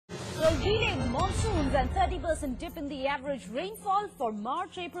Well, delayed monsoons and 30% dip in the average rainfall for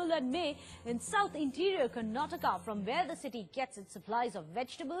March, April and May in south interior Karnataka, from where the city gets its supplies of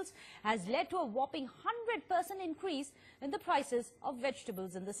vegetables, has led to a whopping 100% increase in the prices of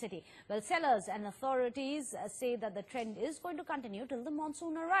vegetables in the city. Well, sellers and authorities say that the trend is going to continue till the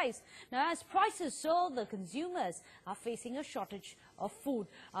monsoon arrives. Now, as prices soar, the consumers are facing a shortage of food.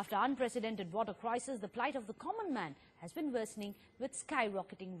 After unprecedented water crisis, the plight of the common man has been worsening with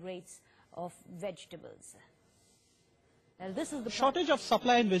skyrocketing rates of vegetables. Well, this is the shortage of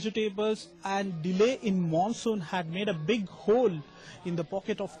supply in vegetables and delay in monsoon had made a big hole in the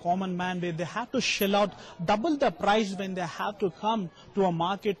pocket of common man, where they have to shell out double the price when they have to come to a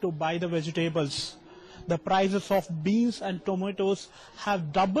market to buy the vegetables. The prices of beans and tomatoes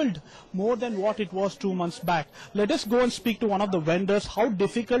have doubled more than what it was 2 months back. Let us go and speak to one of the vendors, how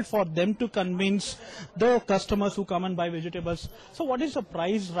difficult for them to convince the customers who come and buy vegetables. So what is the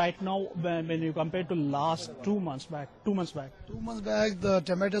price right now when you compare to last 2 months back? 2 months back. 2 months back, the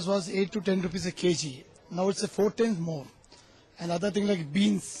tomatoes was 8 to 10 rupees a kg. Now it's 4 times more. And other things like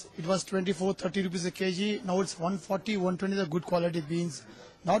beans, it was 24, 30 rupees a kg. Now it's 140, 120 the good quality beans.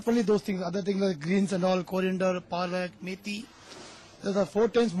 Not only those things, other things like greens and all, coriander, palak, methi. There are 4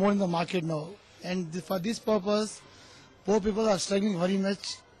 times more in the market now. And for this purpose, poor people are struggling very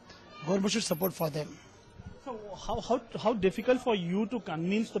much. Government should support for them. So how difficult for you to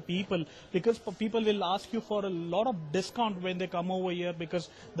convince the people, because people will ask you for a lot of discount when they come over here because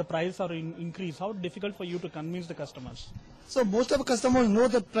the prices are increased. How difficult for you to convince the customers? So most of the customers know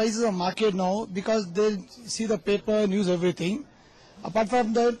the prices of market now because they see the paper, news, everything. Apart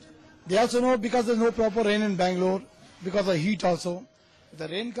from that, they also know because there's no proper rain in Bangalore, because of heat also. If the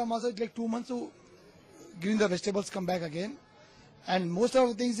rain comes also, it's like 2 months to green the vegetables come back again. And most of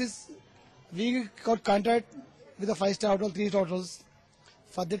the things is, we got contract with a 5-star hotel, 3-star hotels.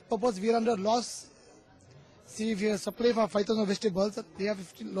 For that purpose, we are under loss. See, if you supply for 5,000 vegetables, they are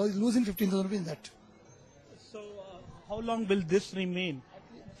losing 15,000 rupees in that. So, how long will this remain?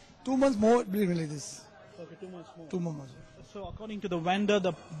 2 months more will remain like this. Okay, 2 months more. 2 more months. So, according to the vendor,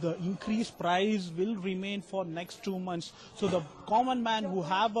 the increased price will remain for next 2 months. So, the common man who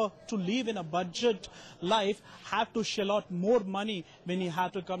have to live in a budget life have to shell out more money when he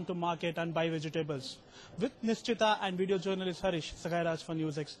have to come to market and buy vegetables. With Nishchita and video journalist Harish, Sagairaj for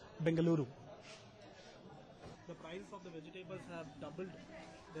NewsX, Bengaluru. The prices of the vegetables have doubled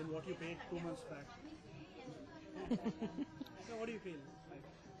than what you paid 2 months back. So, what do you feel?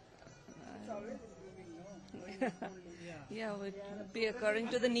 Yeah, it would be according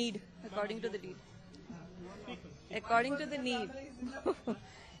to the need. According to the need. According to the need.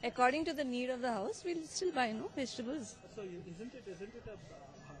 According to the need of the house, we'll still buy vegetables. So isn't it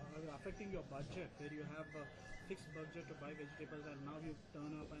affecting your budget, where you have a fixed budget to buy vegetables and now you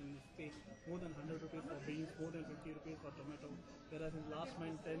turn up and pay more than 100 rupees for beans, more than 50 rupees for tomato, whereas in last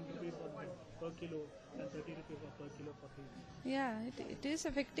month 10 rupees per kilo and 30 rupees per kilo for beans. Yeah, it is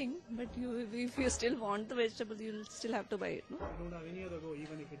affecting, but if you still want the vegetables, you'll still have to buy it. No? You don't have any other go,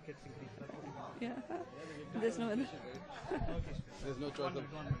 even if it gets increased. That's what you mean. Yeah, there's no other. Okay. There's no choice.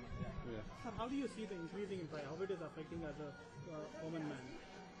 So how do you see the increasing in price? How it is affecting as a common man?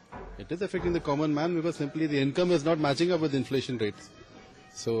 It is affecting the common man because simply the income is not matching up with inflation rates.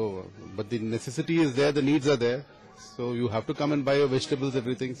 So, but the necessity is there, the needs are there. So you have to come and buy your vegetables,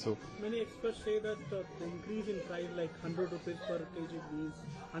 everything. So many experts say that the increase in price, like 100 rupees per kg beans,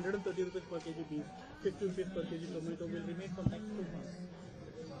 130 rupees per kg beans, 50 rupees per kg tomato will remain for next 2 months.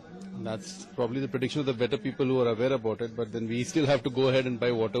 that's probably the prediction of the better people who are aware about it. But then we still have to go ahead and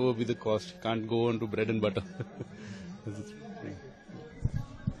buy whatever be the cost. Can't go on to bread and butter.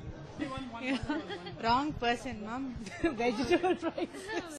 Wrong person, ma'am. Vegetable prices.